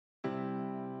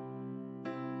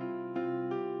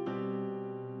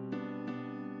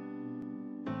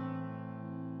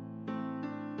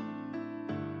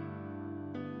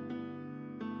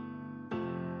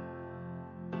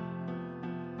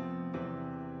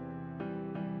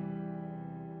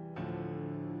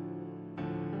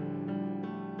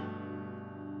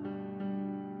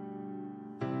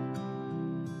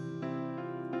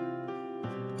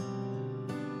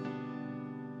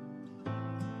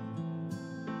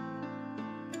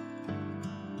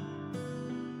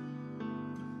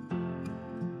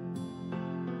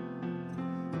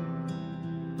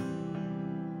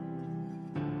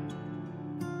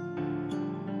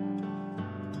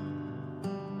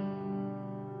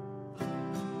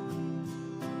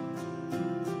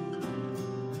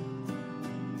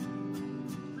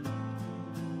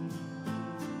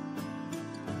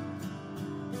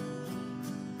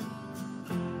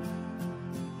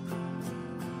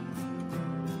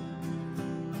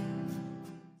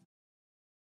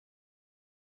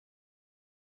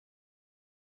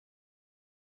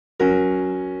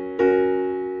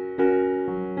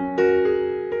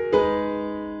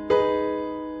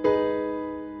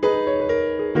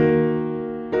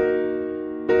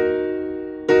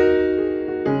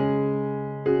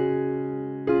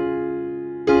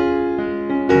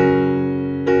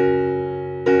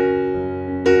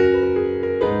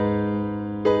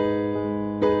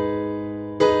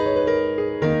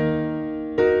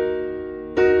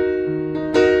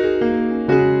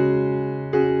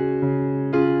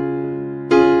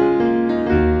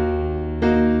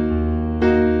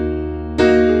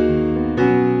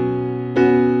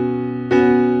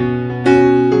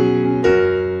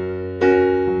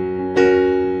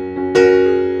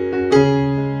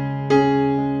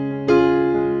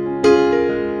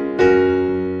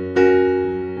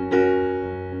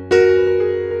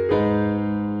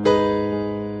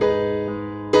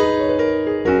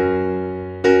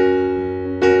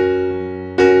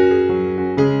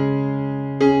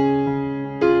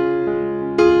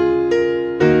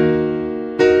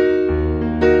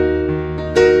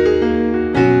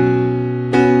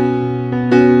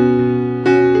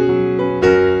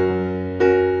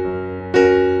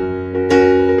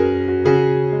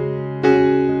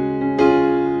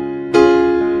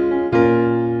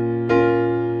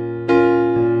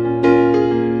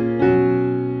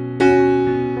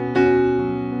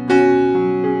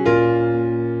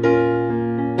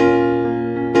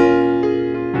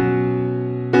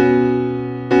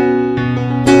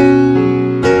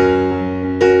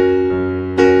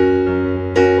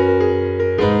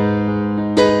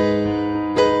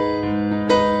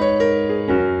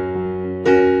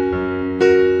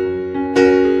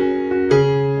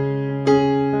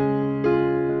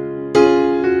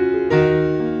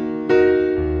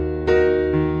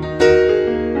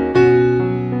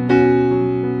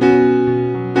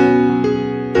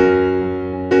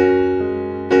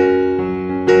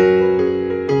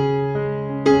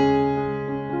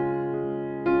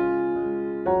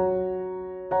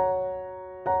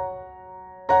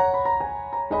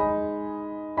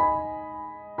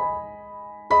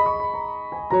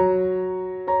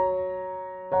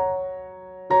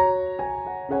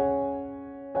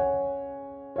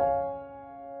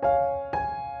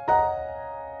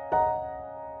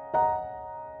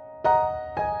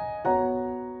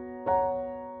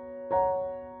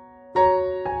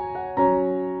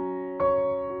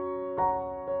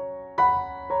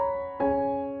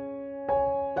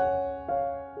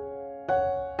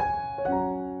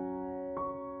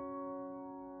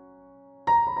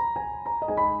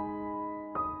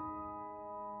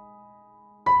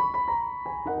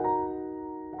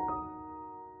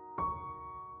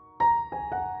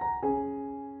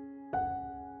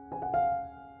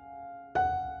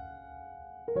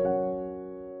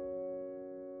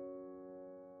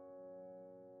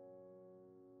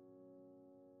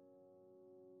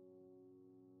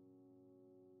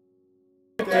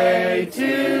birthday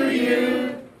to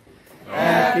you.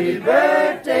 Happy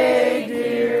birthday,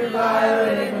 dear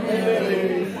Violet and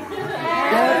Lily.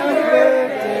 Happy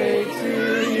birthday to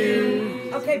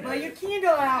you. Okay, blow your candle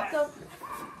out. Go.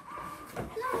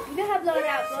 You know how to blow it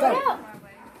out. Blow it out.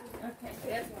 Okay,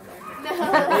 that's one more.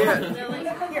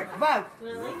 No. Here, blow.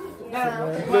 No.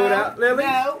 Blow it out, Lily.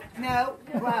 No,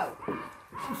 blow.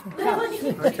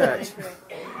 Okay.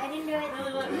 I didn't do it.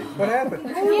 What happened?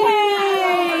 Yay!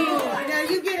 Now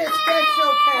you get a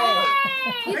special cake.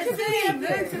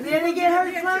 Lily, get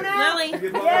hers blown out. Lily.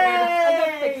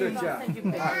 Yay! Good job.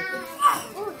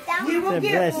 You will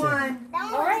get one.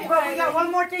 All right. But we got one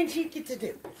more thing she gets to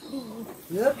do.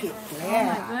 Look at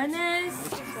that. Goodness.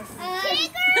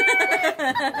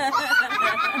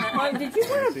 Did you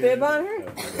put a bib on her?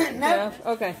 No.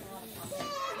 Okay.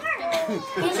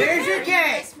 There's your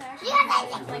cake.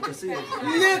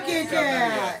 Look at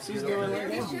that. She's doing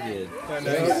like she did.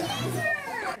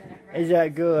 Is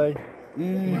that good?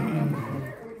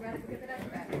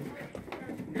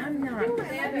 I'm not.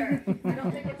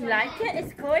 You like it?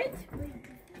 It's good?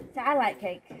 So I like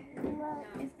cake.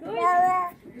 It's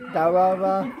good.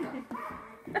 Da-ra-ra.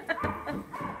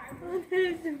 Oh, that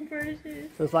is so precious.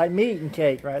 So it's like meat and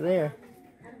cake right there.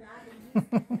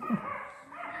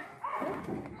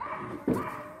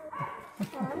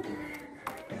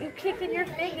 You're kicking your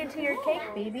thing into your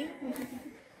cake, baby.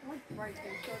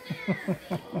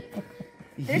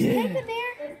 There's cake in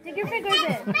there. Dig your fingers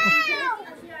in.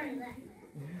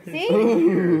 See?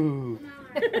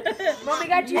 Mommy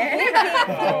got you cake.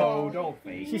 Oh, don't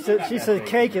fake. She said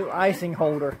cake is icing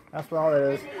holder. That's what all it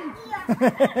is.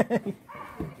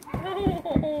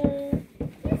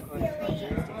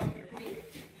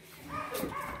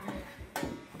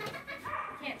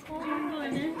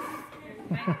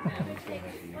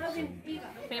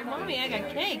 Hey, Mommy, I got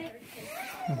cake.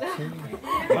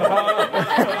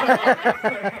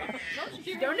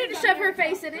 You don't need to shove her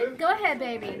face in it. Go ahead,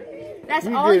 baby. That's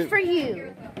all for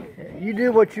you. You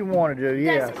do what you want to do,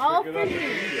 yes. That's all for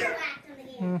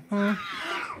you.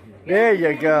 There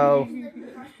you go.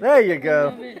 There you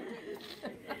go.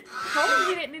 Told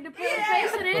you didn't need to put her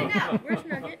face in it. Where's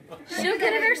Nugget? She'll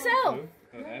get it herself.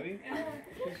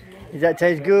 Does that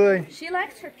taste good? She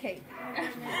likes her cake.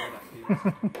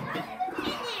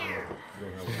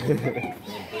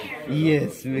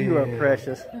 Yes, man. You are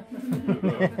precious. Is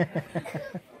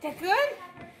that good?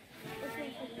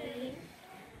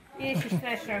 Yeah, she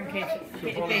smashed her own cake.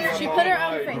 She put her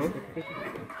own face.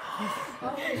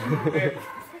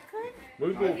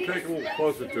 Move the cake a little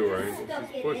closer to her, Angel.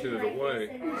 She's pushing it away.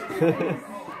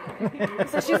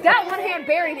 So she's got one hand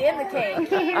buried in the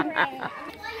cake.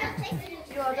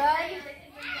 You all done?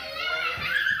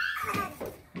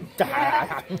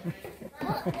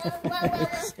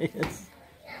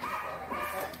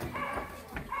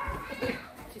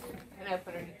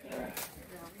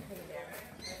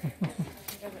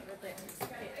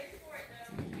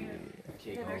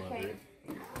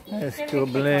 There's cool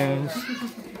balloons.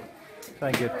 Try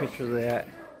and get a picture of that.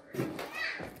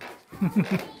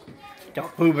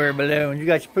 Got Pooh Bear balloons. You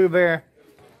got your Pooh Bear?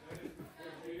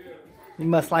 You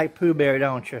must like Pooh Bear,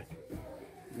 don't you?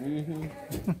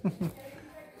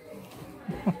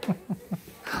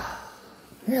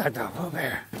 Yeah, I got Pooh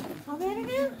Bear. All that to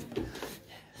do?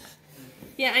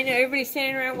 Yeah, I know. Everybody's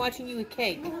standing around watching you with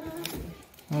cake.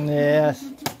 Yes.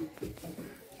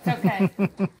 It's okay.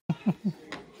 Look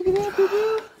at that,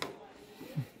 boo-boo.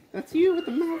 That's you with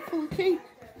a mouthful of cake.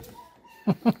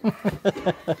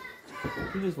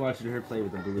 You're just watching her play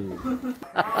with the balloon.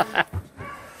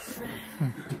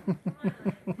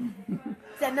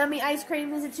 Is that nummy ice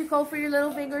cream? Is it too cold for your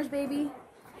little fingers, baby?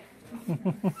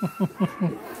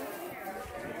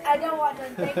 I don't want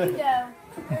none. Thank you, though.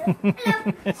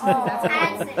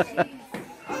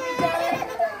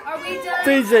 Are we done?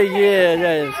 Cynthia, yeah,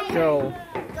 that is cool.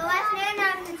 Go ask Nana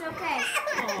if it's okay.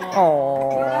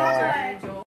 Aww.